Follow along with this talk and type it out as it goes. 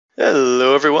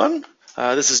Hello everyone,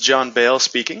 this is Jon Bale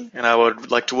speaking, and I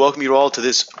would like to welcome you all to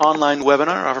this online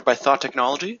webinar offered by Thought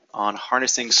Technology on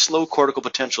harnessing slow cortical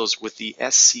potentials with the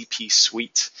SCP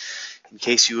Suite. In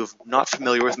case you are not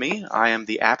familiar with me, I am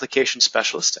the application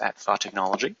specialist at Thought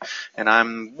Technology, and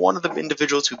I'm one of the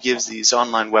individuals who gives these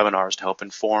online webinars to help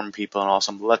inform people and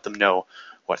also let them know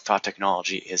what Thought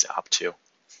Technology is up to.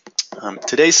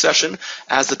 Today's session,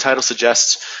 as the title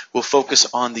suggests, will focus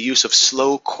on the use of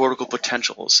slow cortical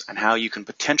potentials and how you can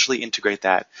potentially integrate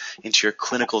that into your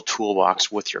clinical toolbox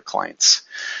with your clients.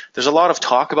 There's a lot of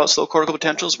talk about slow cortical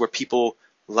potentials where people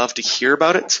love to hear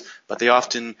about it, but they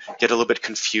often get a little bit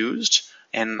confused.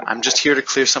 And I'm just here to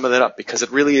clear some of that up because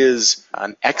it really is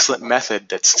an excellent method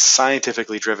that's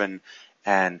scientifically driven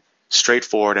and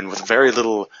straightforward and with very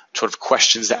little sort of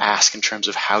questions to ask in terms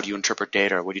of how do you interpret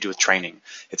data or what do you do with training.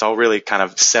 It's all really kind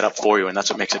of set up for you, and that's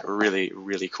what makes it really,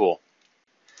 really cool.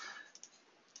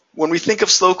 When we think of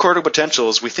slow cortical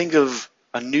potentials, we think of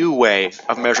a new way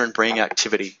of measuring brain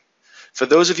activity. For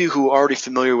those of you who are already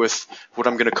familiar with what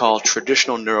I'm going to call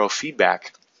traditional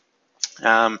neurofeedback,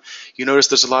 you notice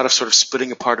there's a lot of sort of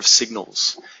splitting apart of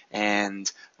signals and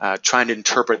trying to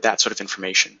interpret that sort of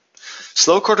information.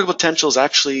 Slow cortical potentials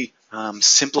actually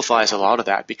simplifies a lot of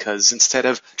that because instead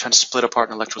of trying to split apart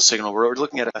an electrical signal, we're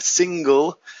looking at a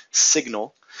single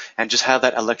signal and just how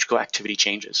that electrical activity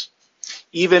changes.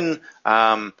 Even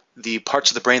the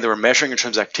parts of the brain that we're measuring in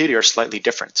terms of activity are slightly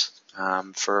different.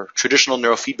 For traditional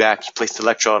neurofeedback, you place the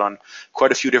electrode on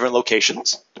quite a few different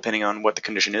locations, depending on what the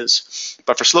condition is.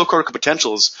 But for slow cortical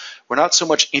potentials, we're not so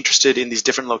much interested in these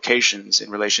different locations in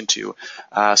relation to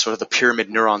sort of the pyramid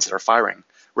neurons that are firing.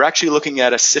 We're actually looking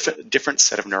at a different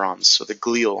set of neurons, so the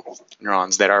glial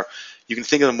neurons that are, you can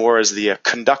think of them more as the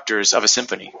conductors of a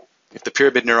symphony. If the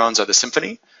pyramid neurons are the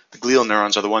symphony, the glial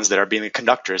neurons are the ones that are being the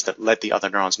conductors that let the other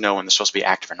neurons know when they're supposed to be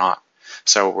active or not.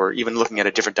 So we're even looking at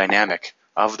a different dynamic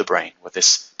of the brain with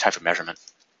this type of measurement.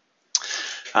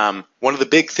 One of the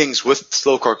big things with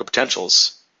slow cortical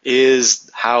potentials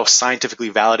is how scientifically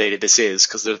validated this is,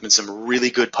 because there's been some really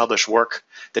good published work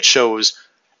that shows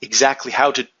exactly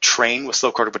how to train with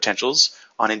slow cortical potentials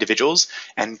on individuals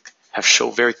and have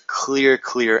shown very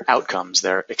clear outcomes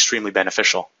that are extremely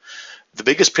beneficial. The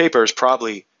biggest paper is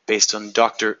probably based on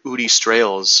Dr. Ute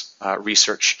Strehl's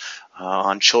research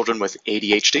on children with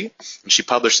ADHD, and she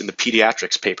published in the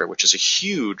pediatrics paper, which is a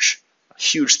huge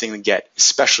thing to get,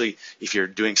 especially if you're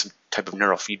doing some type of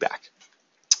neurofeedback.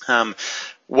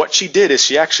 What she did is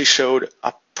she actually showed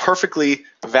a perfectly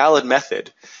valid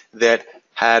method that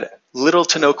had little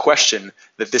to no question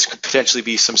that this could potentially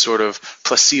be some sort of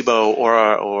placebo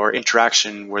or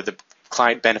interaction where the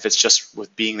client benefits just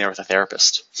with being there with a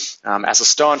therapist. As a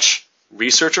staunch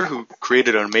researcher who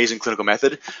created an amazing clinical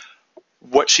method,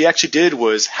 what she actually did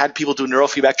was had people do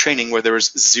neurofeedback training where there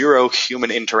was zero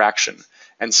human interaction.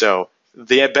 And so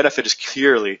the benefit is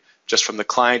clearly just from the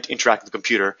client interacting with the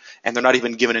computer, and they're not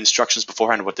even given instructions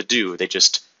beforehand what to do. They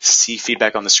just see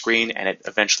feedback on the screen and it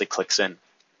eventually clicks in.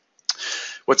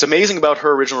 What's amazing about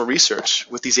her original research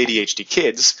with these ADHD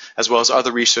kids, as well as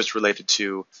other research related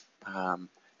to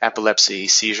epilepsy,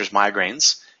 seizures,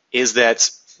 migraines, is that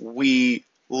we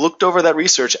looked over that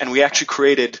research and we actually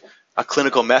created a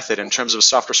clinical method in terms of a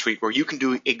software suite where you can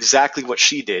do exactly what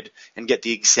she did and get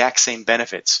the exact same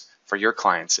benefits for your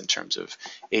clients in terms of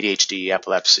ADHD,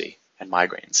 epilepsy, and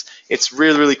migraines. It's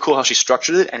really, really cool how she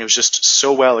structured it, and it was just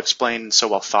so well explained, so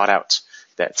well thought out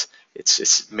that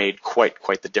it's made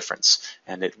quite the difference,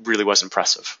 and it really was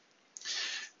impressive.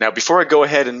 Now, before I go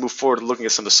ahead and move forward looking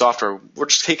at some of the software, we're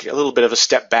just taking a little bit of a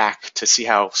step back to see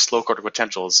how slow cortical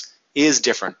potentials is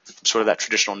different from sort of that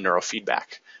traditional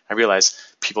neurofeedback. I realize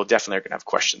people definitely are going to have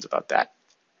questions about that.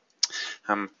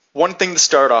 One thing to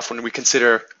start off when we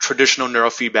consider traditional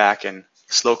neurofeedback and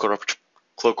slow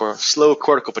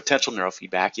cortical potential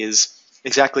neurofeedback is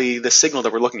exactly the signal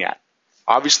that we're looking at.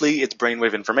 Obviously, it's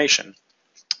brainwave information,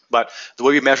 but the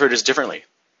way we measure it is differently.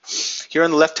 Here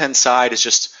on the left-hand side is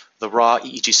just the raw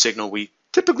EEG signal we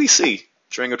typically see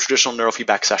during a traditional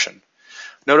neurofeedback session.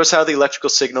 Notice how the electrical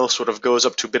signal sort of goes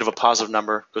up to a bit of a positive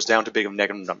number, goes down to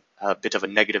a bit of a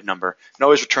negative number, and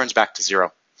always returns back to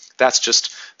zero. That's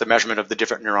just the measurement of the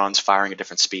different neurons firing at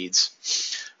different speeds.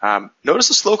 Notice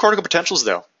the slow cortical potentials,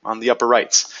 though, on the upper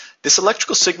right. This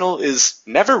electrical signal is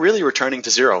never really returning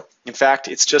to zero. In fact,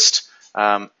 it's just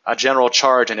a general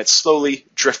charge, and it's slowly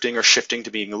drifting or shifting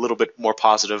to being a little bit more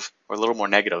positive or a little more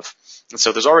negative. And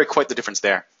so there's already quite the difference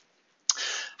there.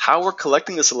 How we're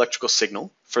collecting this electrical signal,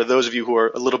 for those of you who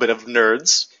are a little bit of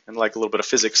nerds and like a little bit of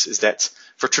physics, is that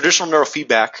for traditional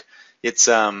neurofeedback, it's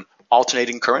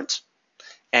alternating current.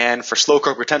 And for slow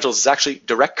cortical potentials, it's actually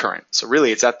direct current. So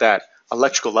really, it's at that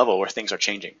electrical level where things are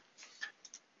changing.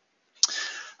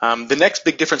 The next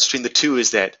big difference between the two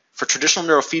is that for traditional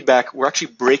neurofeedback, we're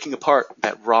actually breaking apart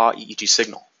that raw EEG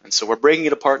signal. And so we're breaking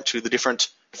it apart into the different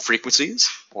frequencies,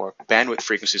 or bandwidth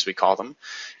frequencies we call them.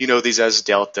 You know these as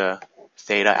delta,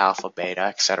 theta, alpha, beta,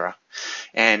 etc.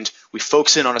 And we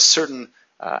focus in on a certain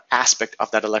aspect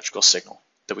of that electrical signal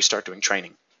that we start doing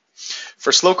training.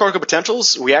 For slow cortical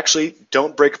potentials, we actually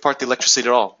don't break apart the electricity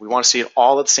at all. We want to see it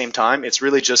all at the same time. It's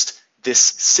really just this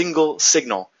single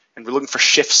signal, and we're looking for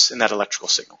shifts in that electrical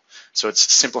signal. So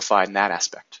it's simplified in that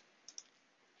aspect.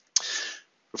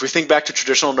 If we think back to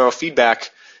traditional neurofeedback,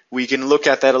 we can look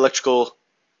at that electrical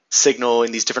signal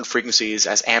in these different frequencies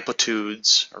as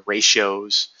amplitudes or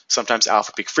ratios, sometimes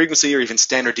alpha peak frequency, or even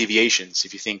standard deviations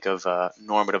if you think of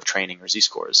normative training or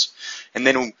z-scores. And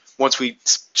then once we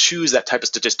choose that type of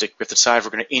statistic, we have to decide if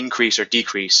we're going to increase or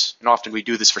decrease, and often we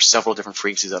do this for several different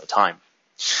frequencies at a time.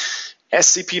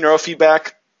 SCP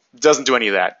neurofeedback doesn't do any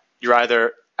of that. You're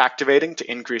either activating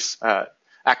to increase,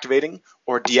 activating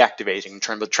or deactivating in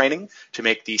terms of training to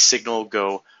make the signal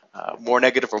go more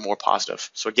negative or more positive.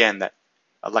 So again, that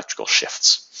electrical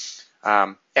shifts.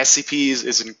 SCPs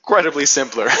is incredibly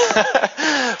simpler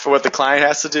for what the client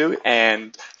has to do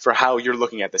and for how you're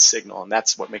looking at the signal, and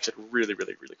that's what makes it really,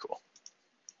 really, really cool.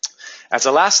 As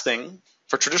a last thing,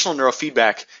 for traditional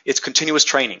neurofeedback, it's continuous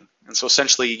training. And so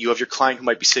essentially you have your client who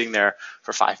might be sitting there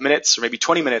for 5 minutes or maybe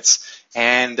 20 minutes,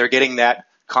 and they're getting that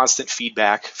constant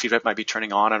feedback. Feedback might be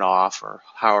turning on and off, or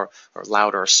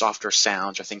louder or softer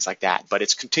sounds or things like that. But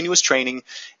it's continuous training,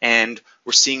 and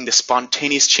we're seeing the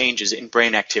spontaneous changes in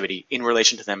brain activity in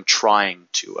relation to them trying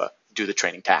to do the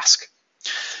training task.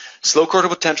 Slow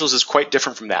cortical potentials is quite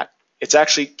different from that. It's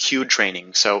actually cued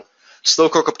training. So slow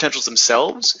cortical potentials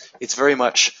themselves, it's very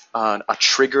much a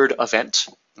triggered event.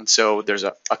 And so there's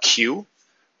a cue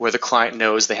where the client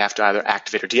knows they have to either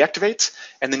activate or deactivate,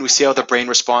 and then we see how the brain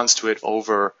responds to it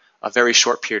over a very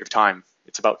short period of time.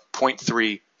 It's about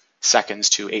 0.3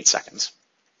 seconds to 8 seconds.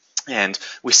 And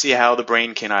we see how the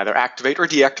brain can either activate or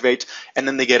deactivate, and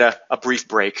then they get a brief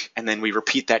break, and then we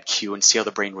repeat that cue and see how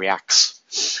the brain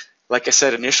reacts. Like I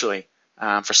said initially,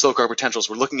 for slow cortical potentials,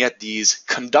 we're looking at these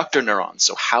conductor neurons,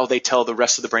 so how they tell the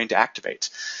rest of the brain to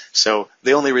activate. So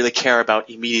they only really care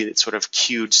about immediate sort of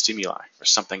cued stimuli or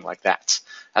something like that,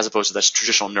 as opposed to this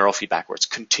traditional neurofeedback where it's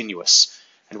continuous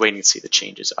and waiting to see the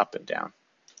changes up and down.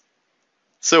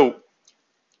 So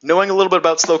knowing a little bit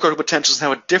about slow cortical potentials and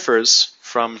how it differs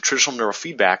from traditional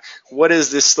neurofeedback, what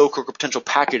is this slow cortical potential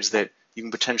package that you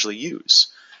can potentially use?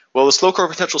 Well, the Slow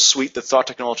Cortical Potentials suite that Thought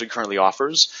Technology currently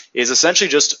offers is essentially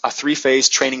just a 3-phase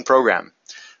training program.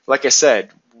 Like I said,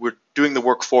 we're doing the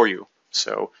work for you.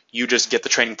 So you just get the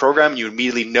training program, and you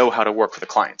immediately know how to work with a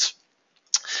client.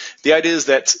 The idea is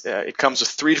that it comes with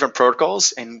 3 different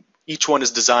protocols, and each one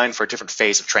is designed for a different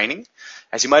phase of training.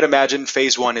 As you might imagine,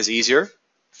 phase 1 is easier,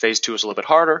 phase 2 is a little bit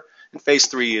harder, and phase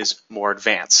 3 is more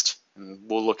advanced. And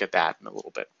we'll look at that in a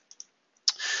little bit.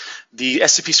 The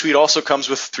SCP Suite also comes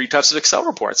with 3 types of Excel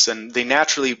reports, and they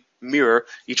naturally mirror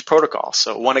each protocol.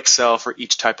 So 1 Excel for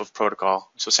each type of protocol,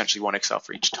 so essentially 1 Excel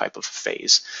for each type of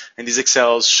phase. And these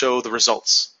Excels show the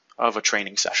results of a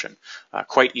training session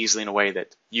quite easily in a way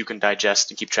that you can digest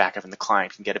and keep track of, and the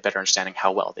client can get a better understanding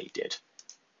how well they did.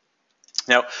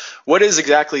 Now, what is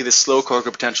exactly this slow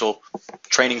cortical potential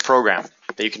training program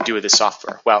that you can do with this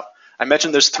software? Well, I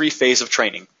mentioned there's 3 phases of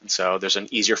training. And so there's an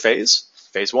easier phase,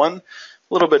 phase 1, a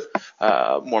little bit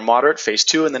more moderate, phase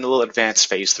 2, and then a little advanced,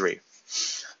 phase 3.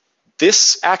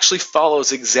 This actually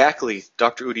follows exactly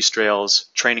Dr. Ute Strehl's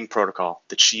training protocol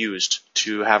that she used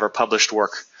to have her published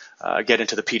work get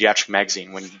into the pediatric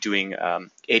magazine when doing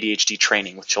ADHD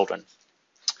training with children.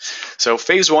 So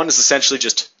phase 1 is essentially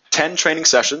just 10 training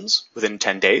sessions within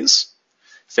 10 days.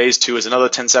 Phase 2 is another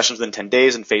 10 sessions within 10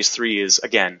 days, and phase 3 is,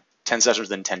 again, 10 sessions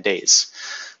within 10 days.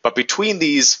 But between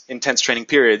these intense training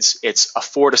periods, it's a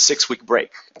 4 to 6 week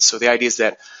break. So the idea is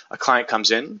that a client comes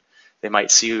in, they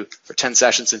might see you for 10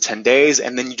 sessions in 10 days,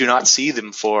 and then you do not see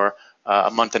them for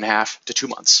a month and a half to 2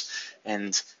 months.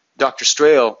 And Dr.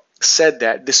 Strehl said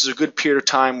that this is a good period of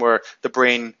time where the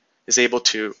brain is able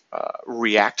to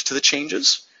react to the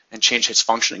changes and change its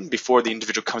functioning before the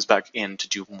individual comes back in to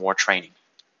do more training.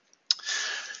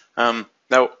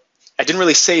 Now, I didn't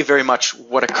really say very much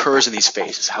what occurs in these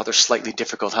phases, how they're slightly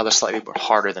difficult, how they're slightly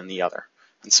harder than the other.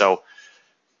 And so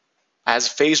as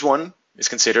phase 1 is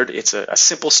considered, it's a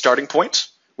simple starting point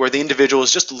where the individual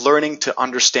is just learning to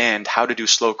understand how to do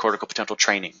slow cortical potential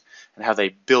training and how they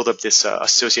build up this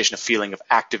association of feeling of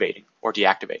activating or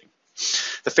deactivating.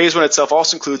 The phase 1 itself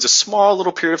also includes a small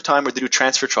little period of time where they do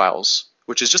transfer trials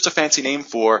which is just a fancy name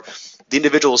for the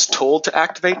individual is told to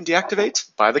activate and deactivate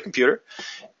by the computer,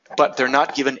 but they're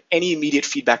not given any immediate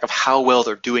feedback of how well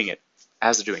they're doing it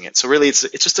as they're doing it. So really, it's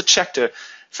just a check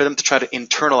for them to try to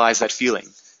internalize that feeling,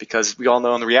 because we all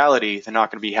know in the reality they're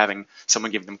not going to be having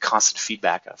someone giving them constant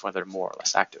feedback of whether they're more or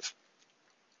less active.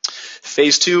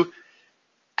 Phase 2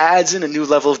 adds in a new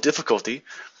level of difficulty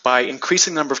by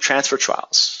increasing the number of transfer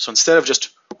trials. So instead of just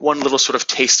one little sort of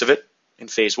taste of it in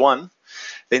phase 1,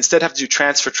 they instead have to do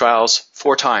transfer trials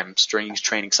 4 times during each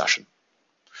training session.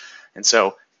 And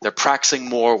so they're practicing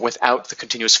more without the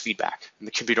continuous feedback, and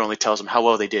the computer only tells them how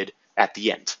well they did at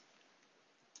the end.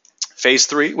 Phase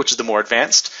 3, which is the more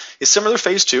advanced, is similar to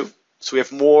phase 2. So we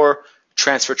have more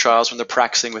transfer trials when they're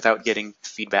practicing without getting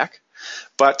feedback.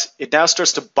 But it now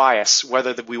starts to bias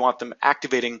whether we want them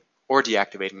activating or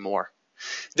deactivating more.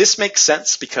 This makes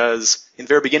sense because in the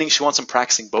very beginning she wants them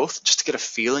practicing both just to get a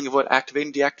feeling of what activating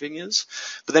and deactivating is.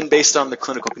 But then based on the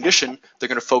clinical condition, they're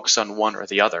going to focus on one or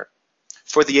the other.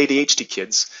 For the ADHD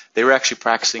kids, they were actually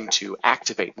practicing to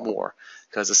activate more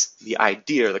because the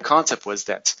idea or the concept was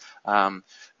that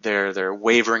their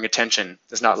wavering attention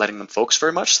is not letting them focus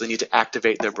very much, so they need to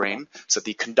activate their brain so that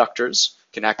the conductors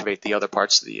can activate the other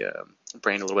parts of the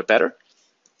brain a little bit better.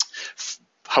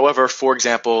 However, for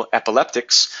example,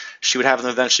 epileptics, she would have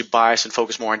them eventually bias and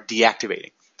focus more on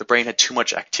deactivating. The brain had too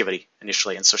much activity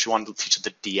initially, and so she wanted to teach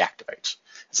them to deactivate.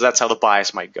 So that's how the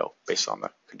bias might go based on the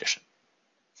condition.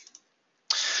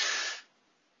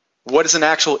 What is an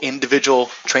actual individual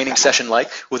training session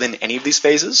like within any of these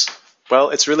phases? Well,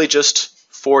 it's really just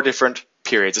 4 different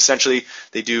periods. Essentially,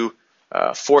 they do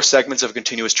 4 segments of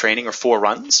continuous training, or 4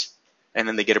 runs, and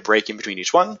then they get a break in between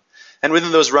each one. And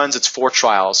within those runs, it's 4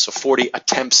 trials, so 40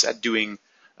 attempts at doing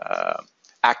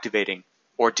activating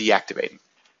or deactivating.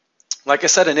 Like I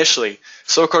said initially,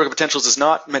 Cortical Potentials is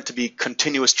not meant to be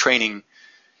continuous training.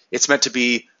 It's meant to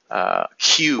be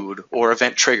cued or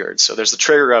event triggered. So there's the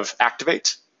trigger of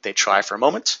activate, they try for a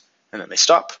moment, and then they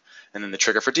stop. And then the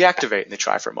trigger for deactivate, and they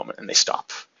try for a moment, and they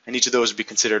stop. And each of those would be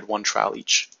considered 1 trial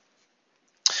each.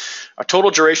 Our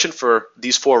total duration for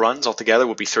these 4 runs altogether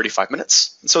will be 35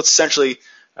 minutes. And so it's essentially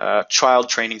child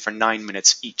training for 9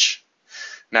 minutes each.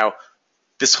 Now,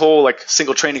 this whole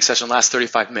single training session lasts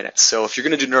 35 minutes. So if you're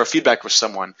going to do neurofeedback with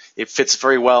someone, it fits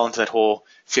very well into that whole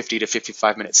 50 to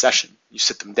 55 minute session. You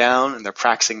sit them down and they're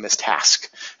practicing this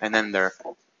task, and then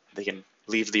they can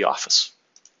leave the office.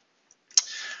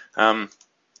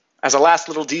 As a last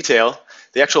little detail,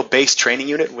 the actual base training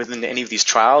unit within any of these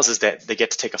trials is that they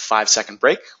get to take a 5-second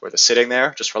break where they're sitting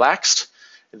there just relaxed.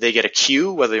 They get a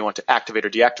cue whether they want to activate or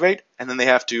deactivate, and then they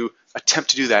have to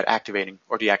attempt to do that activating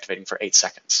or deactivating for 8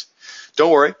 seconds.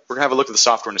 Don't worry, we're going to have a look at the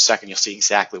software in a second. You'll see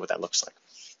exactly what that looks like.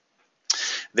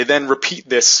 They then repeat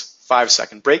this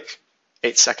 5-second break,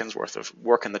 8 seconds worth of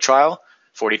work in the trial,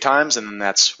 40 times, and then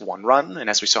that's 1 run. And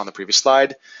as we saw on the previous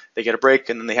slide, they get a break,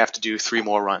 and then they have to do 3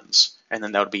 more runs. And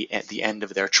then that would be at the end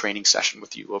of their training session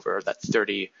with you over that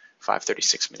 35,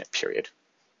 36-minute period.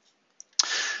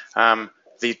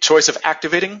 The choice of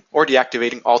activating or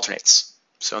deactivating alternates.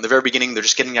 So in the very beginning, they're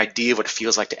just getting an idea of what it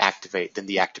feels like to activate, then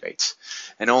deactivate.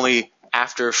 And only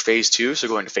after phase 2, so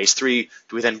going to phase 3,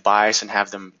 do we then bias and have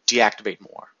them deactivate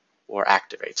more or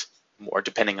activate more,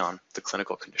 depending on the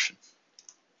clinical condition.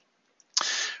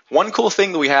 One cool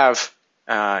thing that we have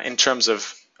in terms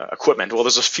of equipment, well,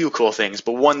 there's a few cool things,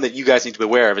 but one that you guys need to be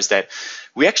aware of is that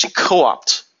we actually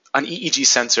co-opt an EEG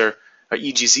sensor, an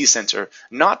EEG sensor,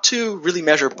 not to really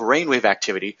measure brainwave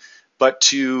activity, but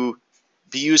to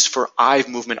be used for eye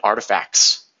movement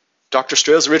artifacts. Dr.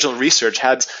 Strehl's original research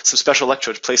had some special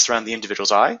electrodes placed around the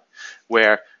individual's eye,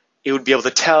 where it would be able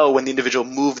to tell when the individual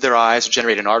moved their eyes or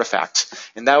generate an artifact.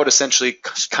 And that would essentially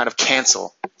kind of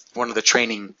cancel one of the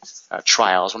training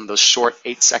trials, one of those short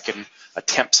 8-second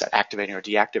attempts at activating or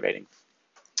deactivating.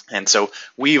 And so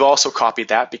we've also copied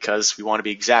that because we want to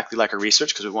be exactly like our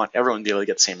research, because we want everyone to be able to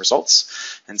get the same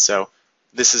results. And so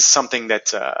this is something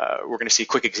that we're going to see a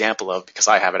quick example of, because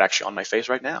I have it actually on my face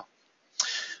right now.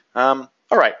 All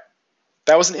right,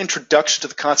 that was an introduction to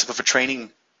the concept of a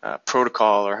training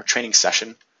protocol or a training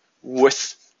session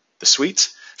with the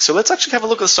suite. So let's actually have a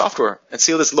look at the software and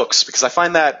see how this looks, because I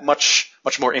find that much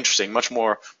more interesting, much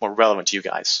more relevant to you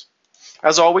guys.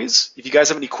 As always, if you guys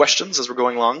have any questions as we're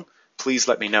going along, please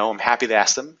let me know. I'm happy to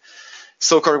ask them.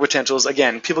 Cortical Potentials,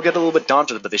 again, people get a little bit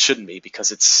daunted, but they shouldn't be,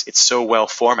 because it's so well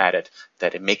formatted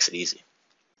that it makes it easy.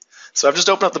 So I've just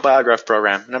opened up the Biograph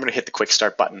program, and I'm going to hit the quick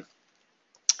start button.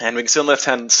 And we can see on the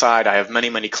left-hand side, I have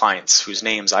many clients whose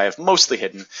names I have mostly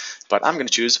hidden, but I'm going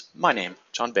to choose my name,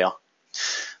 Jon Bale.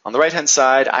 On the right-hand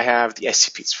side, I have the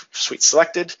SCP Suite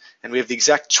selected, and we have the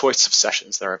exact choice of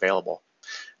sessions that are available.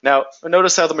 Now,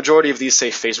 notice how the majority of these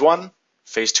say phase 1,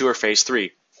 phase 2, or phase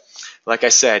 3. Like I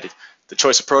said, the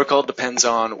choice of protocol depends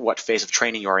on what phase of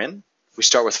training you're in. We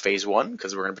start with phase 1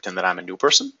 because we're going to pretend that I'm a new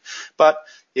person. But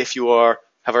if you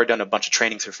have already done a bunch of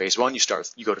training through phase 1,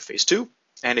 you go to phase 2.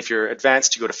 And if you're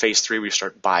advanced, you go to phase 3 where you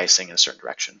start biasing in a certain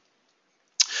direction.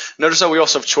 Notice how we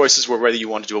also have choices where whether you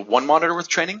want to do a 1 monitor with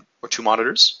training or 2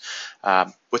 monitors.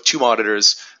 With 2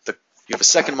 monitors, you have a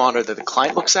second monitor that the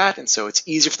client looks at, and so it's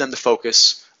easier for them to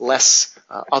focus, less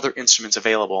other instruments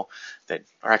available that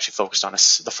are actually focused on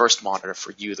the first monitor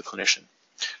for you, the clinician.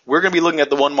 We're going to be looking at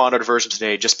the 1 monitor version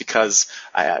today just because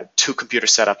 2 computer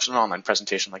setups and an online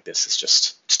presentation like this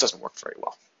just doesn't work very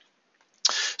well.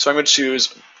 So I'm going to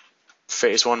choose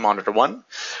phase 1 monitor 1.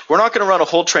 We're not going to run a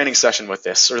whole training session with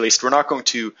this, or at least we're not going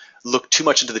to look too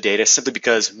much into the data simply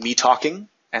because me talking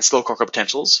and slow cortical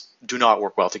potentials do not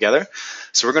work well together.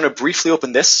 So we're going to briefly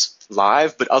open this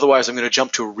live, but otherwise I'm going to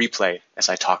jump to a replay as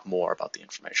I talk more about the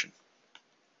information.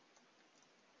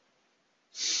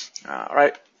 All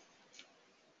right.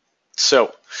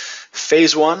 So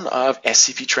phase 1 of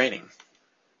SCP training.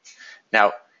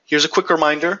 Now, here's a quick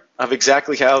reminder of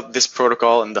exactly how this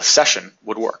protocol and the session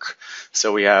would work.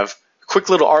 So we have a quick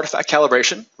little artifact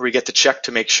calibration where we get to check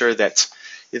to make sure that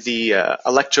the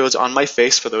electrodes on my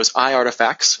face for those eye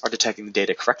artifacts are detecting the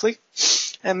data correctly.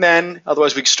 And then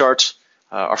otherwise we start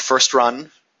our first run,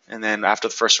 and then after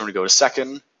the first run we go to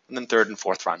second, and then third and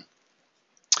fourth run.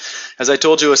 As I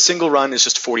told you, a single run is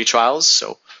just 40 trials,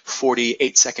 so 40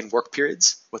 8-second work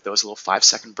periods with those little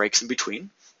 5-second breaks in between.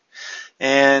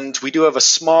 And we do have a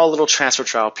small little transfer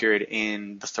trial period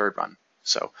in the third run,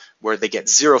 so where they get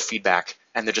 0 feedback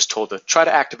and they're just told to try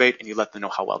to activate and you let them know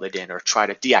how well they did, or try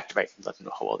to deactivate and let them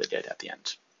know how well they did at the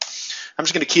end. I'm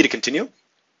just going to key to continue.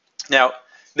 Now,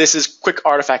 this is quick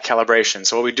artifact calibration.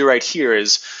 So what we do right here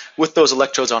is with those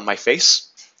electrodes on my face,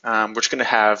 we're just going to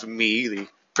have me, the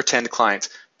pretend client,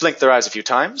 blink their eyes a few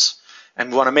times. And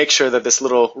we want to make sure that this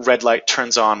little red light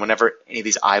turns on whenever any of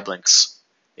these eye blinks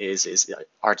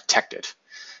are detected.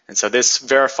 And so this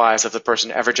verifies if the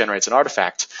person ever generates an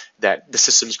artifact that the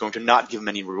system is going to not give them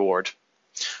any reward.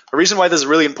 The reason why this is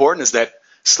really important is that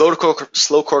slow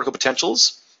cortical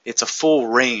potentials, it's a full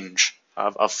range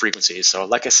of frequencies. So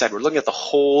like I said, we're looking at the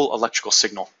whole electrical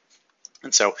signal.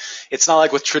 And so it's not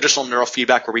like with traditional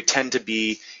neurofeedback where we tend to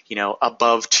be,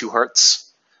 above 2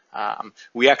 hertz.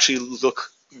 We actually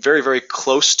look very, very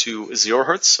close to 0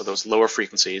 hertz, so those lower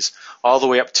frequencies, all the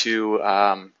way up to,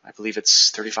 I believe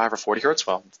it's 35 or 40 hertz,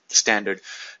 well, the standard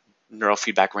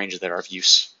neurofeedback ranges that are of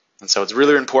use. And so it's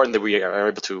really important that we are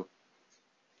able to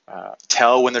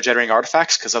tell when they're generating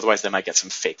artifacts, because otherwise they might get some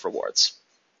fake rewards.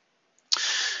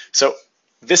 So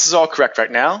this is all correct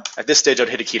right now. At this stage, I'd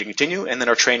hit a key to continue, and then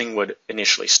our training would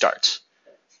initially start.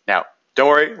 Now, don't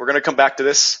worry, we're going to come back to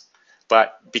this.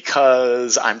 But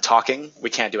because I'm talking, we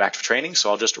can't do active training, so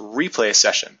I'll just replay a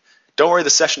session. Don't worry, the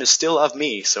session is still of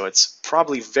me, so it's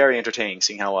probably very entertaining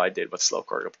seeing how well I did with slow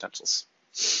cortical potentials.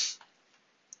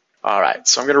 All right,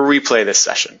 so I'm going to replay this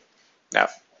session. Now,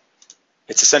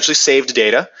 it's essentially saved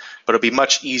data, but it'll be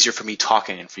much easier for me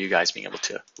talking and for you guys being able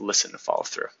to listen and follow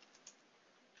through.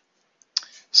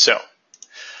 So,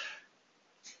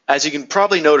 as you can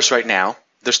probably notice right now,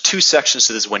 there's 2 sections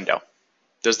to this window.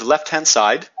 There's the left-hand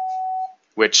side,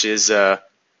 which is a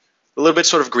little bit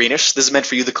sort of greenish. This is meant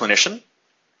for you, the clinician.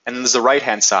 And then there's the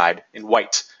right-hand side in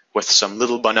white with some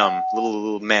little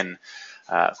little men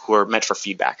who are meant for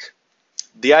feedback.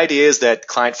 The idea is that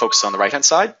client focuses on the right-hand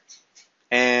side,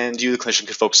 and you, the clinician,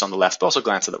 can focus on the left, but also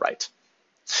glance to the right.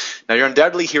 Now, you're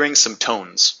undoubtedly hearing some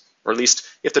tones, or at least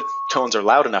if the tones are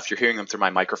loud enough, you're hearing them through my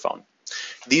microphone.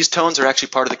 These tones are actually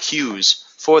part of the cues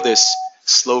for this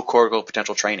slow cortical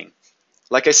potential training.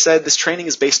 Like I said, this training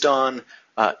is based on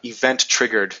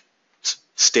event-triggered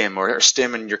stim, or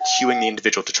stim, and you're cueing the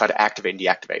individual to try to activate and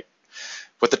deactivate.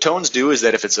 What the tones do is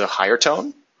that if it's a higher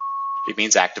tone, it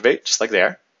means activate, just like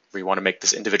there, where you want to make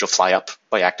this individual fly up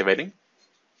by activating.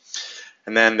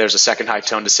 And then there's a second high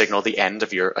tone to signal the end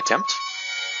of your attempt.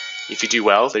 If you do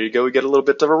well, there you go, you get a little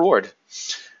bit of a reward.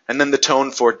 And then the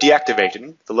tone for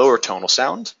deactivating, the lower tone will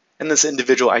sound, and this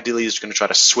individual ideally is going to try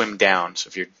to swim down, so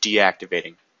if you're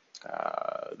deactivating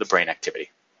the brain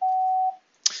activity.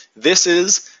 This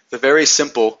is the very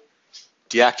simple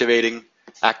deactivating,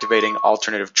 activating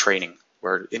alternative training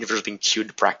where individuals are being cued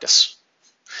to practice.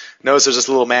 Notice there's this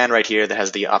little man right here that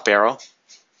has the up arrow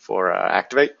for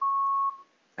activate,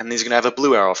 and he's going to have a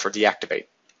blue arrow for deactivate.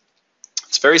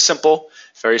 It's very simple,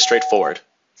 very straightforward.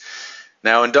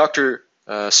 Now, in Dr.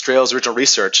 Strehl's original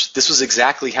research, this was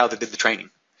exactly how they did the training.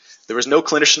 There was no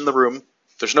clinician in the room.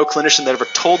 There's no clinician that ever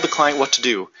told the client what to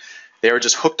do. They were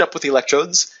just hooked up with the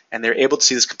electrodes, and they're able to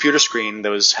see this computer screen that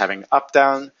was having up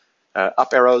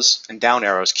arrows and down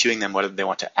arrows, cueing them whether they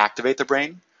want to activate their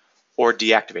brain or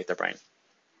deactivate their brain.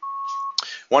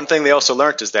 One thing they also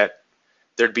learned is that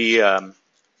there'd be an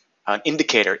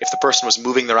indicator if the person was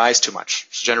moving their eyes too much,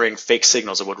 generating fake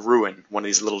signals that would ruin one of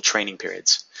these little training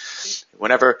periods.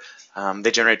 Whenever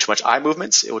they generated too much eye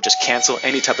movements, it would just cancel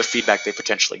any type of feedback they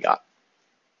potentially got.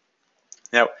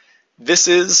 Now, this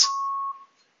is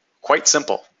quite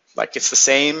simple. Like, it's the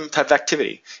same type of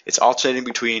activity. It's alternating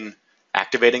between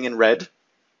activating in red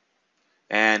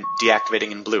and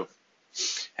deactivating in blue.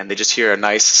 And they just hear a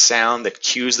nice sound that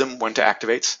cues them when to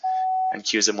activate and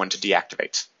cues them when to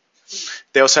deactivate.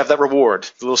 They also have that reward,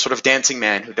 the little sort of dancing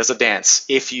man who does a dance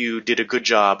if you did a good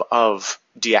job of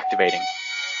deactivating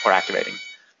or activating.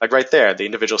 Like right there, the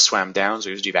individual swam down, so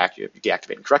he was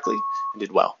deactivating correctly and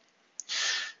did well.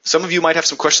 Some of you might have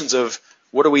some questions of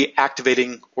what are we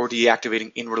activating or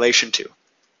deactivating in relation to?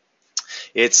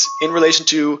 It's in relation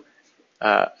to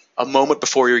a moment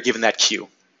before you're given that cue.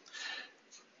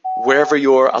 Wherever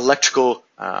your electrical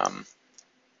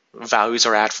values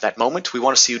are at for that moment, we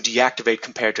want to see you deactivate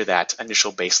compared to that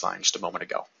initial baseline just a moment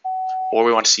ago. Or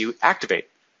we want to see you activate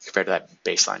compared to that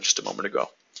baseline just a moment ago.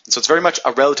 And so it's very much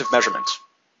a relative measurement.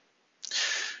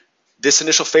 This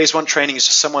initial phase 1 training is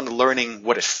just someone learning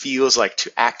what it feels like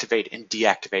to activate and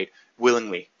deactivate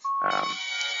willingly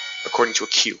according to a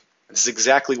cue. And this is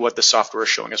exactly what the software is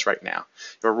showing us right now.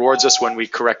 It rewards us when we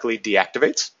correctly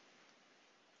deactivate.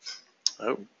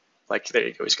 Oh, like there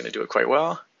you go, he's going to do it quite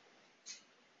well.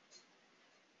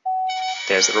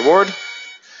 There's the reward.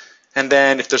 And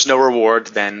then if there's no reward,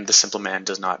 then the simple man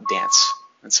does not dance.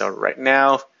 And so right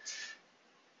now,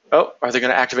 oh, are they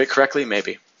going to activate correctly?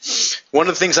 Maybe. One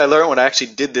of the things I learned when I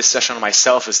actually did this session on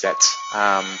myself is that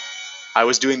I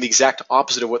was doing the exact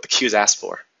opposite of what the cues asked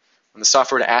for. When the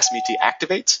software asked me to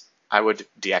activate, I would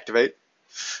deactivate.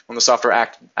 When the software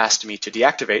asked me to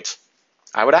deactivate,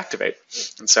 I would activate.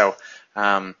 And so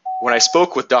when I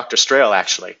spoke with Dr. Strehl,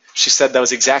 actually, she said that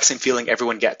was the exact same feeling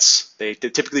everyone gets. They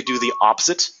typically do the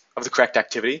opposite of the correct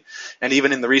activity. And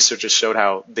even in the research, it showed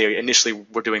how they initially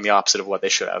were doing the opposite of what they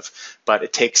should have. But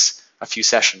it takes a few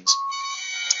sessions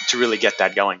to really get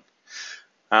that going.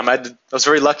 I was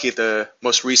very lucky at the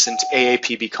most recent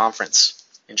AAPB conference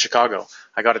in Chicago.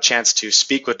 I got a chance to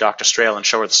speak with Dr. Strehl and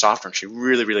show her the software, and she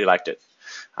really, really liked it.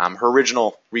 Her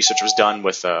original research was done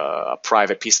with a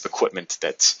private piece of equipment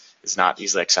that is not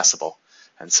easily accessible.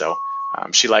 And so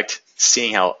she liked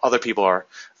seeing how other people are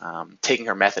taking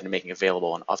her method and making it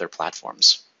available on other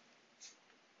platforms.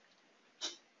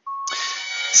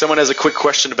 Someone has a quick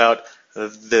question about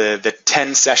the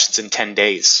 10 sessions in 10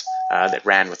 days that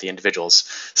ran with the individuals.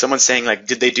 Someone's saying, like,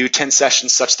 did they do 10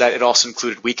 sessions such that it also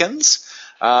included weekends?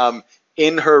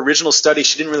 In her original study,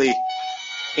 she didn't really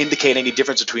indicate any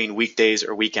difference between weekdays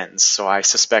or weekends. So I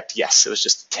suspect, yes, it was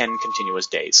just 10 continuous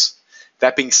days.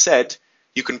 That being said,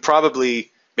 you can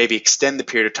probably maybe extend the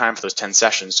period of time for those 10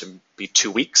 sessions to be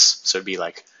 2 weeks. So it'd be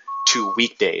like 2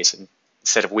 weekdays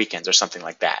instead of weekends or something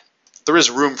like that. There is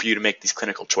room for you to make these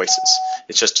clinical choices.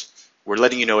 It's just we're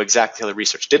letting you know exactly how the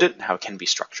research did it and how it can be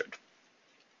structured.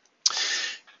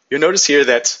 You'll notice here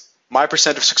that my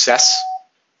percent of success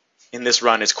in this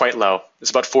run is quite low. It's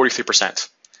about 43%.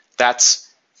 That's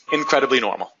incredibly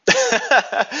normal.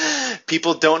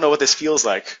 People don't know what this feels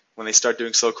like when they start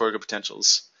doing slow cortical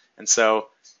potentials. And so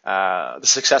the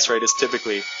success rate is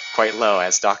typically quite low,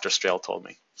 as Dr. Strehl told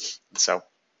me. And so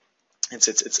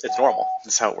it's normal.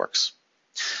 That's how it works.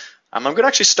 I'm going to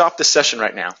actually stop this session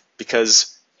right now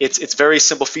because it's very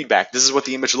simple feedback. This is what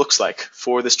the image looks like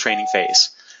for this training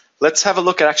phase. Let's have a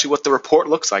look at actually what the report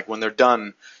looks like when they're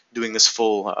done doing this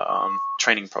full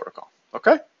training protocol.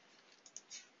 Okay?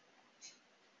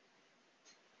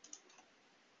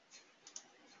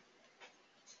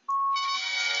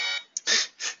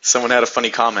 Someone had a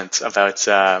funny comment about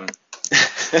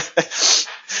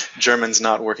Germans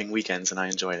not working weekends, and I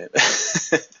enjoyed it.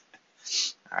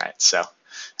 All right, so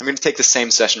I'm going to take the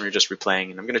same session we were just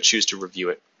replaying, and I'm going to choose to review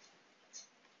it.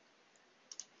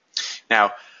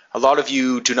 Now, a lot of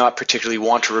you do not particularly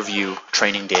want to review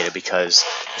training data because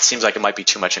it seems like it might be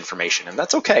too much information, and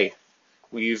that's okay.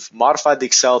 We've modified the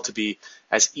Excel to be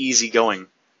as easygoing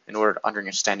in order to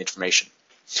understand information.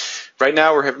 Right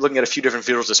now, we're looking at a few different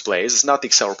visual displays. It's not the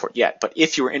Excel report yet, but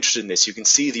if you were interested in this, you can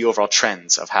see the overall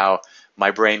trends of how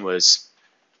my brain was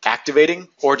activating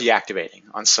or deactivating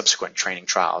on subsequent training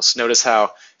trials. Notice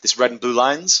how these red and blue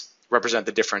lines represent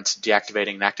the different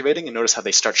deactivating and activating, and notice how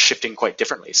they start shifting quite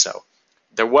differently. So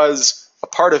there was a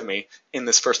part of me in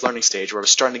this first learning stage where I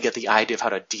was starting to get the idea of how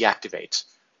to deactivate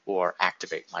or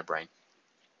activate my brain.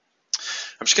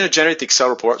 I'm just going to generate the Excel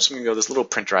report. So I'm going to go to this little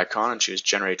printer icon and choose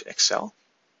Generate Excel.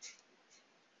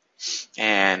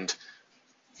 And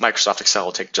Microsoft Excel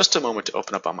will take just a moment to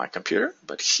open up on my computer,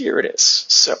 but here it is.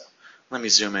 So let me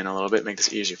zoom in a little bit, make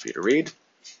this easier for you to read.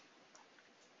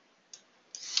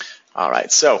 All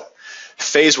right, so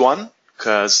phase 1,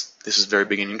 because this is very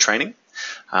beginning training,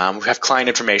 we have client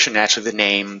information, naturally the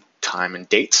name, time, and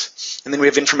date. And then we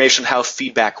have information how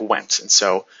feedback went. And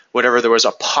so whatever there was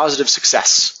a positive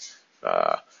success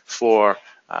for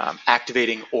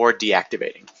activating or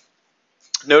deactivating.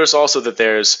 Notice also that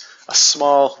there's a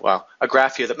small, well, a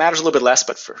graph here that matters a little bit less,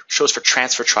 but shows for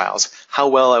transfer trials, how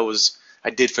well I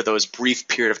did for those brief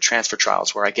period of transfer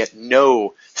trials where I get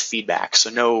no feedback, so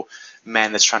no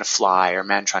man that's trying to fly or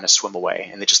man trying to swim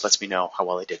away, and it just lets me know how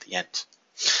well I did at the end.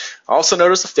 Also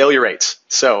notice the failure rate.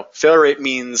 So failure rate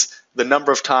means the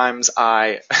number of times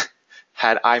I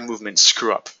had eye movement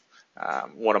screw up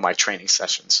one of my training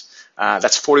sessions.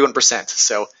 That's 41%.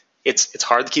 So it's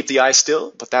hard to keep the eye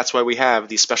still, but that's why we have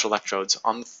these special electrodes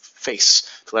on the face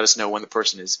to let us know when the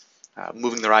person is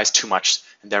moving their eyes too much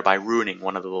and thereby ruining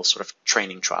one of the little sort of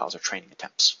training trials or training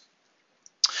attempts.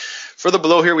 Further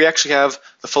below here, we actually have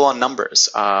the full-on numbers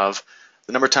of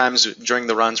the number of times during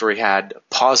the runs where we had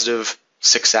positive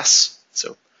success,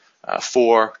 so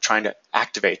for trying to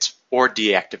activate or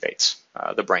deactivate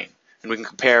the brain. And we can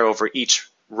compare over each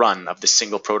run of this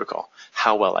single protocol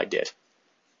how well I did.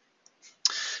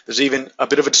 There's even a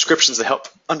bit of a description to help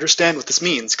understand what this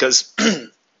means, because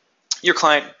your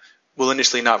client will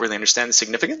initially not really understand the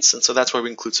significance, and so that's why we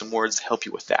include some words to help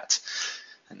you with that.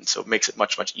 And so it makes it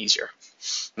much, much easier.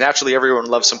 Naturally, everyone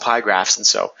loves some pie graphs, and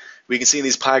so we can see in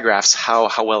these pie graphs how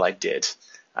well I did.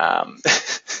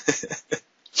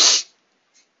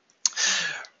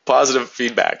 Positive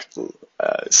feedback.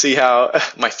 See how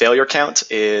my failure count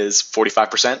is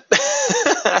 45%?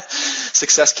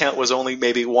 Success count was only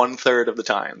maybe 1/3 of the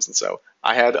times, and so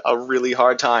I had a really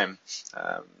hard time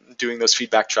doing those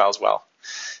feedback trials well.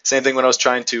 Same thing when I was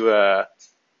trying to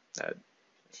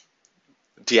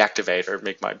deactivate or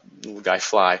make my little guy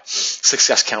fly.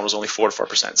 Success count was only 4 to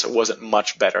 4%, so it wasn't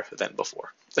much better than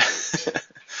before.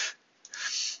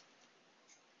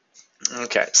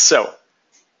 Okay, so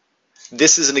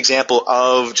this is an example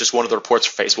of just one of the reports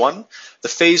for phase 1. The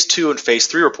phase 2 and phase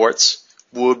 3 reports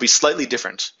would be slightly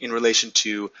different in relation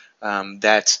to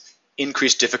that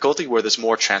increased difficulty where there's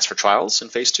more transfer trials in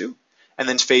phase 2. And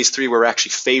then phase 3 we're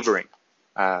actually favoring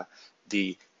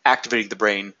the activating the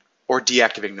brain or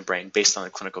deactivating the brain based on the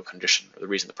clinical condition or the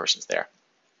reason the person's there.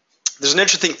 There's an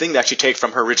interesting thing to actually take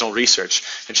from her original research,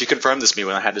 and she confirmed this to me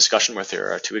when I had a discussion with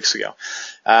her 2 weeks ago.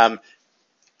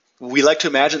 We like to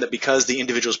imagine that because the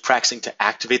individual is practicing to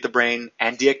activate the brain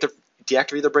and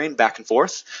deactivate the brain back and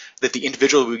forth, that the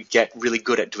individual would get really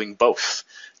good at doing both.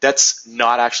 That's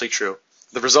not actually true.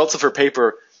 The results of her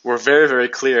paper were very, very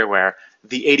clear where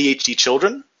the ADHD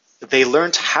children, they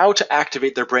learned how to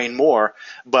activate their brain more,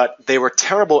 but they were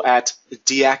terrible at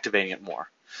deactivating it more.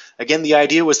 Again, the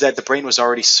idea was that the brain was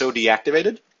already so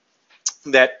deactivated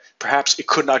that perhaps it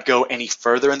could not go any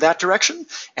further in that direction,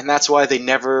 and that's why they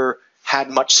never had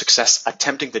much success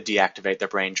attempting to deactivate their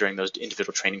brain during those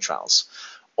individual training trials.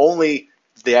 Only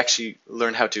they actually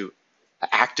learned how to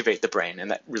activate the brain,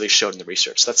 and that really showed in the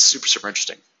research. That's super, super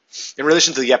interesting. In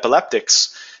relation to the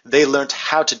epileptics, they learned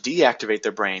how to deactivate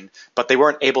their brain, but they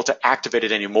weren't able to activate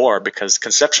it anymore because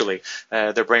conceptually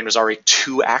their brain was already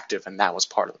too active, and that was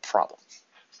part of the problem.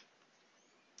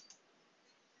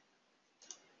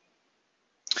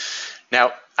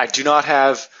 Now, I do not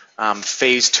have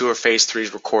phase 2 or phase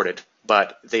 3s recorded,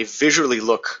 but they visually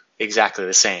look exactly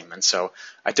the same. And so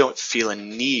I don't feel a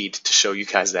need to show you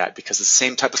guys that because it's the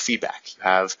same type of feedback. You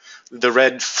have the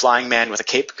red flying man with a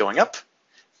cape going up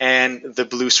and the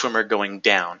blue swimmer going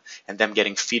down, and them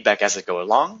getting feedback as they go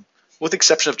along, with the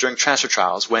exception of during transfer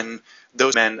trials when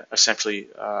those men essentially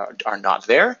are not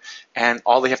there, and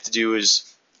all they have to do is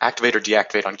activate or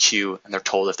deactivate on cue, and they're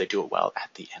told if they do it well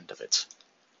at the end of it.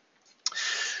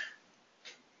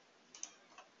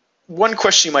 One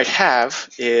question you might have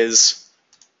is,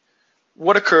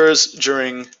 what occurs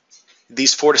during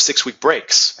these 4 to 6 week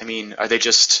breaks? I mean, are they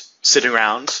just sitting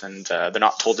around and they're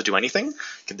not told to do anything?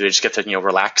 Can they just get to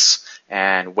relax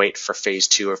and wait for phase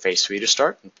 2 or phase 3 to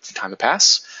start and for time to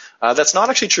pass? That's not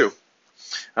actually true.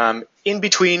 In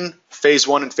between phase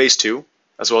 1 and phase 2,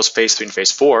 as well as phase 3 and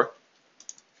phase 4,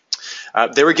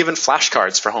 they were given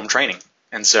flashcards for home training.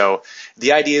 And so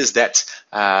the idea is that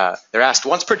they're asked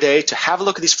once per day to have a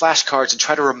look at these flashcards and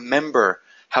try to remember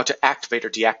how to activate or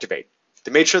deactivate.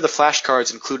 They made sure the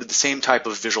flashcards included the same type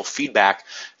of visual feedback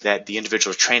that the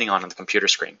individual is training on the computer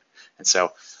screen. And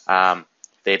so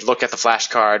they'd look at the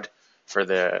flashcard, for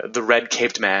the red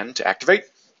caped man to activate.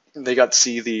 They got to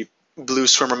see the blue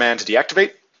swimmer man to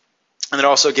deactivate. And they're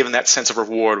also given that sense of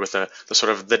reward with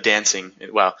the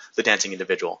dancing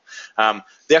individual.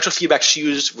 The actual feedback she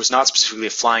used was not specifically a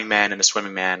flying man and a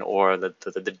swimming man or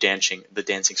the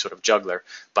dancing sort of juggler,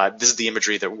 but this is the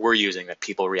imagery that we're using that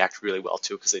people react really well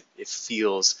to because it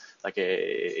feels like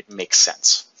it makes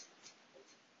sense.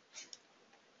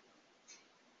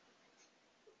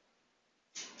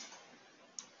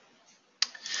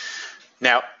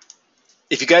 Now,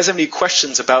 if you guys have any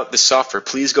questions about this software,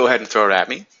 please go ahead and throw it at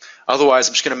me. Otherwise,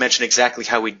 I'm just going to mention exactly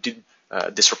how we did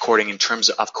this recording in terms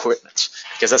of equipment,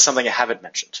 because that's something I haven't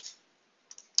mentioned.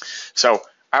 So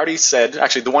I already said,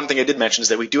 actually, the one thing I did mention is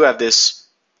that we do have this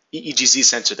EEG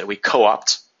sensor that we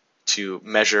co-opt to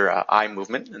measure eye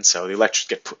movement, and so the electrodes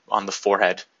get put on the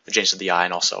forehead, adjacent to the eye,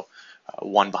 and also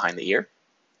one behind the ear.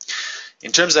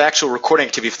 In terms of actual recording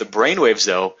activity for the brainwaves,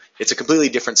 though, it's a completely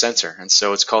different sensor, and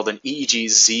so it's called an EEG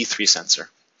Z3 sensor.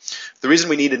 The reason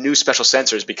we need a new special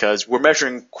sensor is because we're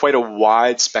measuring quite a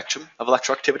wide spectrum of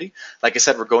electroactivity. Like I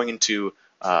said, we're going into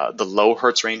the low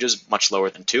hertz ranges, much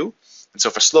lower than 2. And so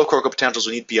for slow cortical potentials,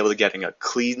 we need to be able to get a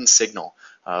clean signal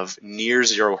of near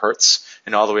 0 hertz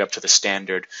and all the way up to the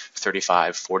standard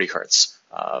 35, 40 hertz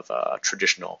of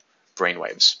traditional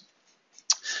brainwaves.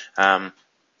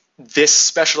 This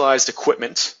specialized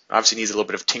equipment obviously needs a little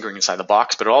bit of tinkering inside the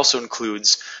box, but it also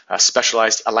includes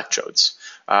specialized electrodes.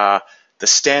 The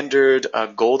standard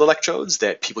gold electrodes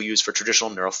that people use for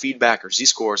traditional neurofeedback or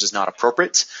Z-scores is not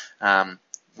appropriate.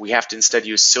 We have to instead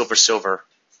use silver-silver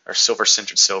or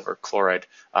silver-sintered silver chloride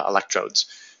electrodes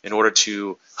in order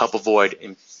to help avoid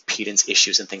impedance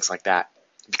issues and things like that.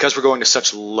 Because we're going to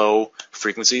such low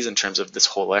frequencies in terms of this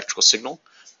whole electrical signal,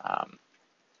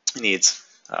 it needs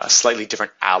a slightly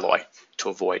different alloy to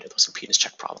avoid those impedance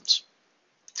check problems.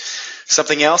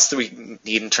 Something else that we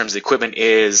need in terms of the equipment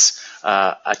is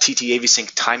a TT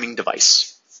AV-Sync timing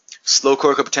device. Slow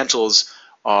cortical potentials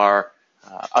are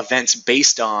events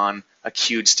based on a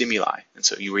cued stimuli, and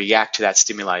so you react to that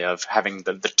stimuli of having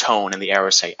the tone and the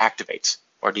arrow say activate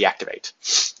or deactivate.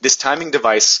 This timing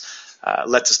device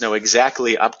lets us know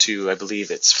exactly up to, I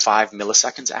believe it's 5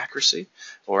 milliseconds accuracy,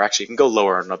 or actually you can go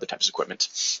lower on other types of equipment.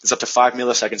 It's up to 5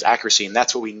 milliseconds accuracy, and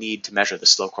that's what we need to measure the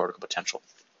slow cortical potential.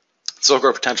 Slow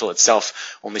cortical potential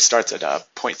itself only starts at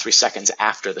 0.3 seconds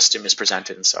after the stimulus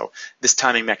presented, and so this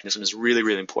timing mechanism is really,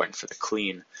 really important for the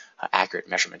clean, accurate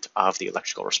measurement of the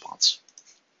electrical response.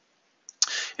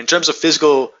 In terms of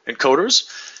physical encoders,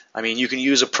 I mean, you can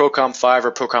use a Procom 5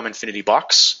 or Procom Infinity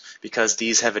box because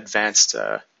these have advanced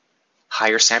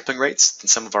higher sampling rates than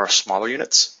some of our smaller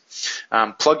units.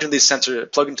 Plugged into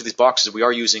these boxes, we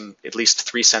are using at least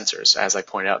 3 sensors, as I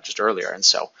pointed out just earlier, and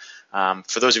so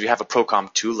for those of you who have a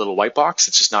Procom 2 little white box,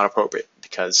 it's just not appropriate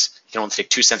because you can only take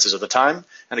 2 sensors at a time,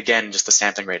 and again, just the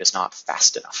sampling rate is not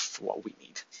fast enough for what we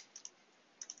need.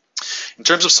 In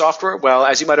terms of software, well,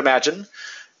 as you might imagine,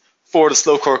 for the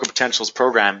Slow Cortical Potentials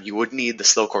program, you would need the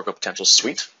Slow Cortical Potentials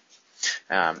Suite.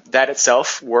 That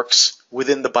itself works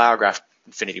within the Biograph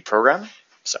Infinity program.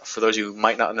 So for those of you who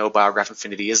might not know, Biograph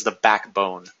Infinity is the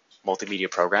backbone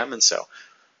multimedia program, and so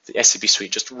the SCP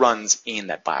Suite just runs in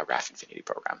that Biograph Infinity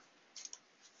program.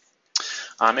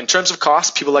 In terms of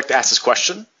cost, people like to ask this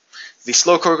question. The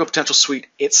Slow Cortical Potential Suite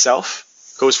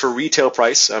itself goes for a retail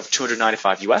price of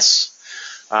 $295 US.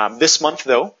 This month,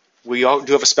 though, we all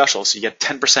do have a special, so you get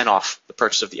 10% off the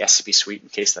purchase of the SCP Suite in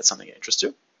case that's something of interest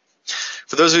to.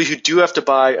 For those of you who do have to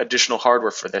buy additional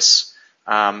hardware for this,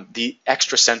 the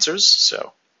extra sensors,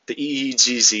 so the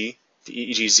EEG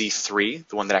Z3,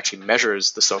 the one that actually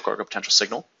measures the slow cortical potential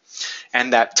signal,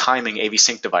 and that timing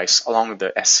AV-Sync device along with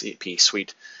the SCP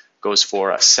Suite goes for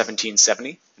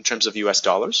 $1,770 in terms of US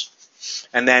dollars.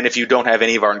 And then if you don't have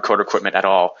any of our encoder equipment at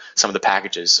all, some of the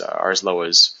packages are as low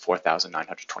as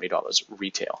 $4,920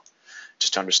 retail,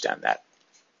 just to understand that.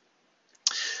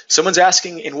 Someone's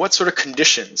asking, in what sort of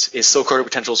conditions is slow cortical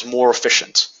potentials more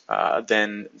efficient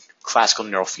than classical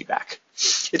neurofeedback?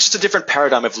 It's just a different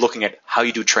paradigm of looking at how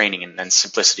you do training and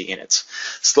simplicity in it.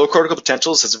 Slow cortical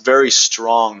potentials has very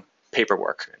strong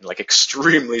paperwork, like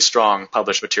extremely strong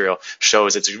published material,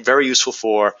 shows it's very useful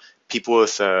for people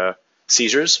with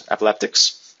seizures,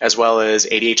 epileptics, as well as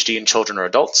ADHD in children or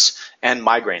adults, and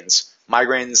migraines.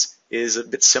 Migraines is a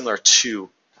bit similar to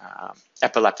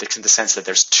epileptics in the sense that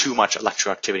there's too much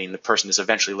electroactivity and the person is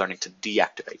eventually learning to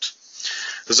deactivate.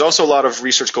 There's also a lot of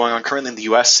research going on currently in the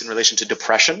US in relation to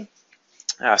depression,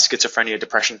 schizophrenia,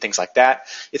 depression, things like that.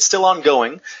 It's still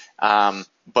ongoing,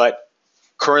 but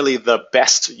currently the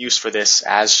best use for this,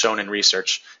 as shown in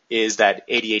research, is that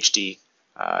ADHD,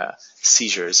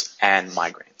 seizures, and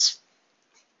migraines.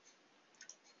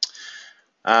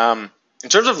 In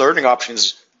terms of learning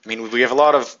options, I mean, we have a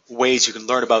lot of ways you can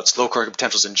learn about slow cortical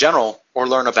potentials in general, or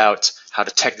learn about how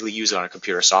to technically use it on a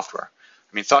computer software.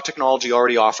 I mean, Thought Technology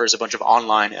already offers a bunch of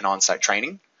online and on-site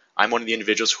training. I'm one of the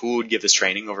individuals who would give this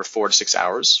training over 4 to 6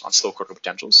 hours on slow cortical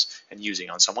potentials and using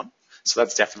it on someone. So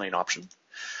that's definitely an option.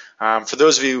 For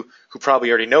those of you who probably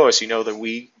already know us, you know that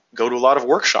we go to a lot of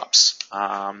workshops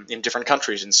in different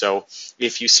countries. And so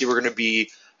if you see we're going to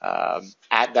be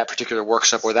at that particular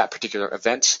workshop or that particular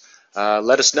event,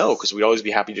 let us know, because we'd always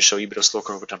be happy to show you a bit of slow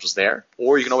cortical potentials there.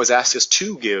 Or you can always ask us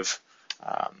to give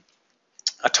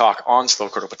a talk on slow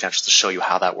cortical potentials to show you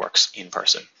how that works in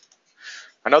person.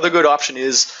 Another good option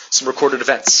is some recorded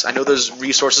events. I know there's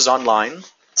resources online,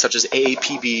 such as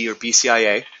AAPB or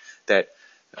BCIA, that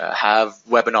have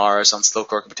webinars on slow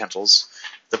cortical potentials.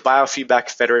 The Biofeedback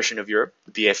Federation of Europe,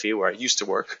 the BFE, where I used to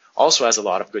work, also has a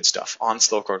lot of good stuff on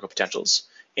slow cortical potentials.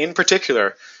 In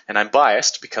particular, and I'm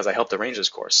biased because I helped arrange this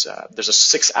course, there's a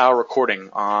 6-hour recording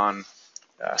on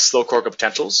slow cortical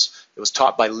potentials. It was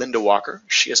taught by Linda Walker.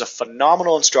 She is a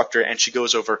phenomenal instructor, and she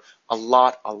goes over a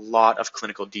lot of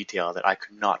clinical detail that I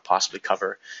could not possibly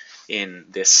cover in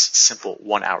this simple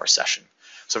 1-hour session.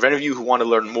 So for any of you who want to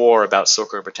learn more about slow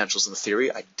cortical potentials in the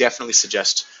theory, I definitely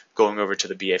suggest going over to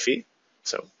the BFE,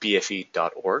 so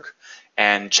bfe.org,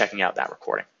 and checking out that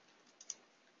recording.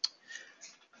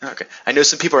 Okay. I know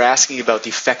some people are asking about the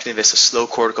effectiveness of slow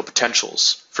cortical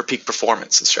potentials for peak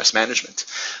performance and stress management.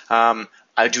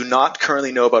 I do not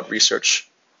currently know about research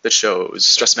that shows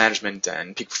stress management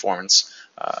and peak performance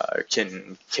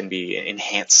can be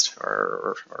enhanced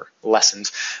or lessened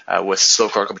with slow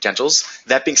cortical potentials.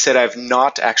 That being said, I've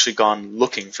not actually gone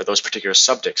looking for those particular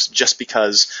subjects just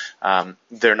because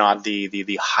they're not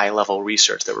the high-level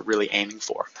research that we're really aiming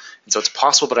for. And so it's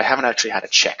possible, but I haven't actually had a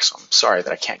check, so I'm sorry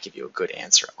that I can't give you a good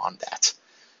answer on that.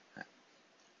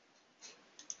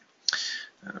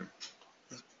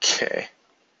 Okay.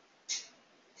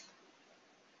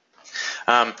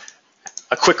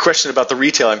 A quick question about the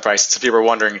retailing price. Some people are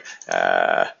wondering,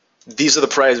 these are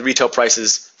the retail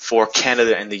prices for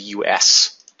Canada and the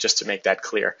US, just to make that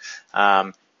clear.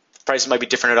 Prices might be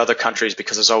different in other countries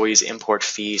because there's always import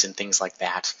fees and things like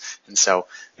that. And so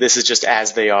this is just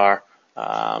as they are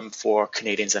for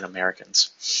Canadians and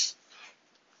Americans.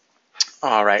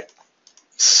 All right.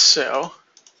 So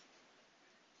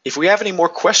if we have any more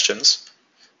questions,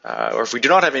 or if we do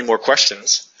not have any more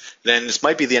questions, then this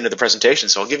might be the end of the presentation.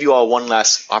 So I'll give you all one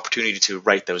last opportunity to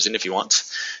write those in if you want.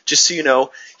 Just so you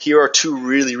know, here are 2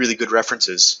 really good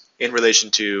references in relation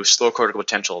to slow cortical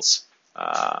potentials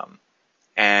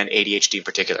and ADHD in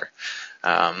particular.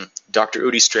 Dr.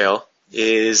 Ute Strehl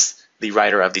is the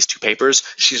writer of these 2 papers.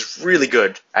 She's really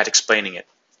good at explaining it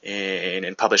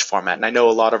in published format. And I know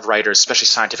a lot of writers, especially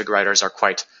scientific writers, are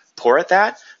quite poor at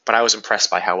that, but I was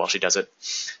impressed by how well she does it.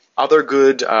 Other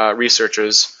good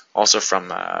researchers, also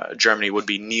from Germany, would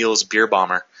be Niels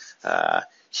Bierbaumer.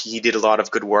 He did a lot of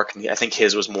good work, and I think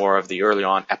his was more of the early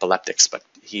on epileptics, but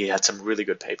he had some really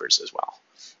good papers as well.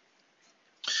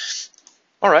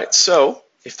 All right, so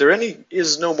if there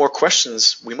is no more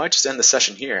questions, we might just end the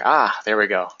session here. There we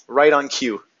go, right on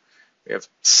cue. We have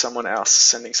someone else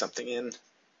sending something in.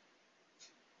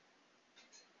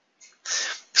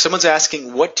 Someone's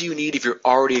asking, what do you need if you're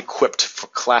already equipped for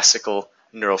classical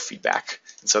neurofeedback?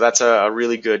 And so that's a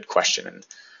really good question, and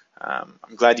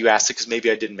I'm glad you asked it because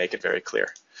maybe I didn't make it very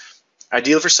clear.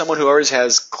 Ideal for someone who already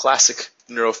has classic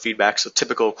neurofeedback, so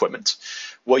typical equipment,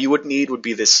 what you would need would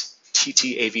be this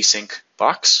TT AV Sync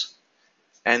box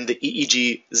and the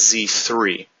EEG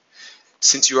Z3.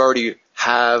 Since you already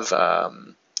have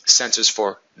sensors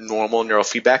for normal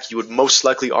neurofeedback, you would most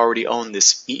likely already own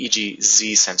this EEG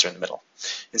Z sensor in the middle.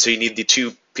 And so you need the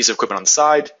 2 pieces of equipment on the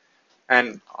side,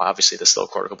 and obviously the slow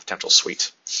cortical potential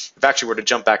suite. If actually were to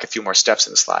jump back a few more steps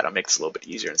in the slide, I'll make this a little bit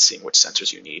easier in seeing which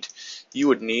sensors you need. You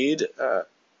would need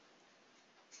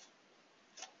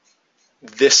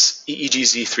this EEG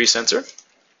Z3 sensor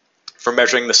for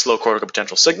measuring the slow cortical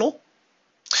potential signal.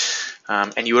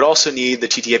 And you would also need the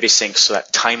TT-AV sync, so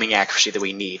that timing accuracy that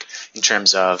we need in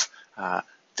terms of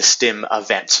the stim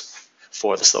event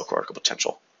for the slow cortical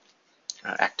potential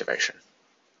activation.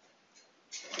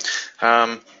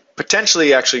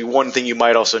 Potentially, actually, one thing you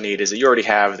might also need is that you already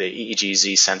have the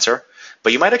EEG-Z sensor,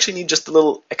 but you might actually need just a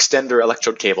little extender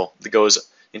electrode cable that goes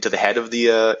into the head of the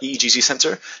EEG-Z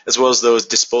sensor, as well as those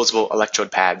disposable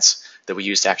electrode pads that we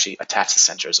use to actually attach the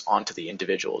sensors onto the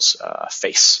individual's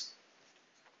face.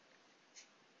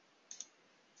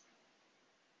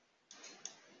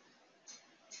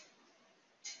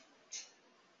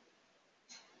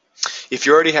 If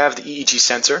you already have the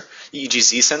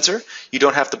EEG-Z sensor, you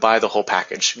don't have to buy the whole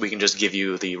package. We can just give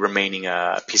you the remaining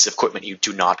piece of equipment you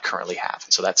do not currently have.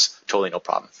 So that's totally no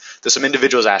problem. There's some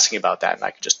individuals asking about that, and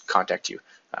I can just contact you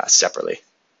separately.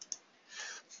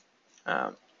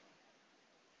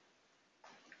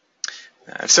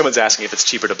 If someone's asking if it's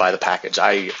cheaper to buy the package,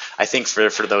 I think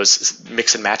for those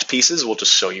mix and match pieces, we'll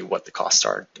just show you what the costs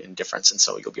are in difference, and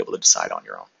so you'll be able to decide on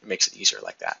your own. It makes it easier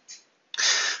like that.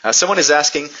 Someone is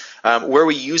asking, where are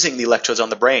we using the electrodes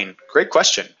on the brain? Great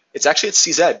question. It's actually at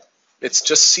CZ. It's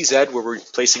just CZ where we're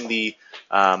placing the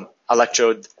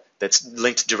electrode that's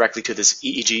linked directly to this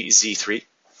EEG Z3.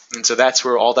 And so that's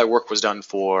where all that work was done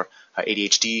for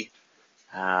ADHD,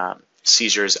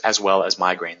 seizures, as well as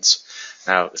migraines.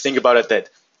 Now, think about it that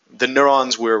the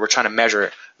neurons we're trying to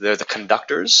measure, they're the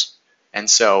conductors. And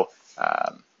so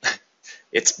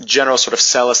it's general sort of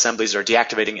cell assemblies are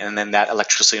deactivating, and then that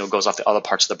electrical signal goes off to other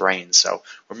parts of the brain. So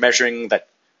we're measuring that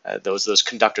those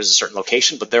conductors at a certain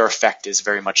location, but their effect is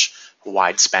very much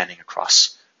wide spanning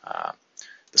across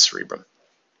the cerebrum.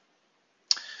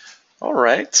 All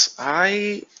right,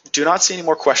 I do not see any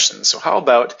more questions. So how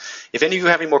about if any of you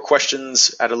have any more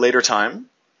questions at a later time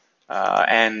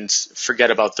and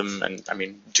forget about them, and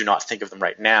do not think of them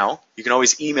right now, you can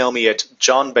always email me at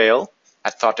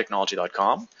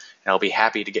jonbale@thoughttechnology.com, and I'll be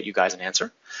happy to get you guys an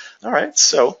answer. All right,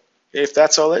 so if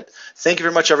that's all it, thank you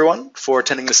very much, everyone, for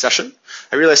attending this session.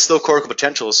 I realize slow cortical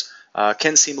potentials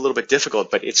can seem a little bit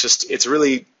difficult, but it's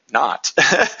really not.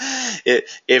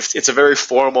 It's a very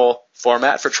formal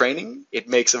format for training. It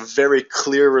makes a very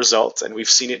clear result, and we've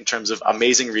seen it in terms of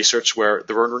amazing research where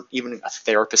there weren't even a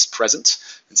therapist present,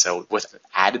 and so with an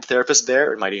added therapist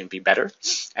there, it might even be better.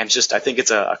 And just I think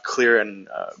it's a clear and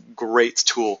great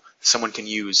tool someone can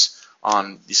use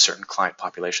on these certain client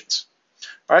populations.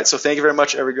 All right, so thank you very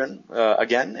much, everyone,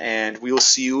 again, and we will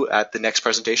see you at the next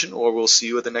presentation, or we'll see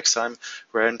you at the next time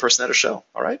we're in person at a show.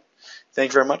 All right,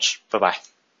 thank you very much. Bye-bye.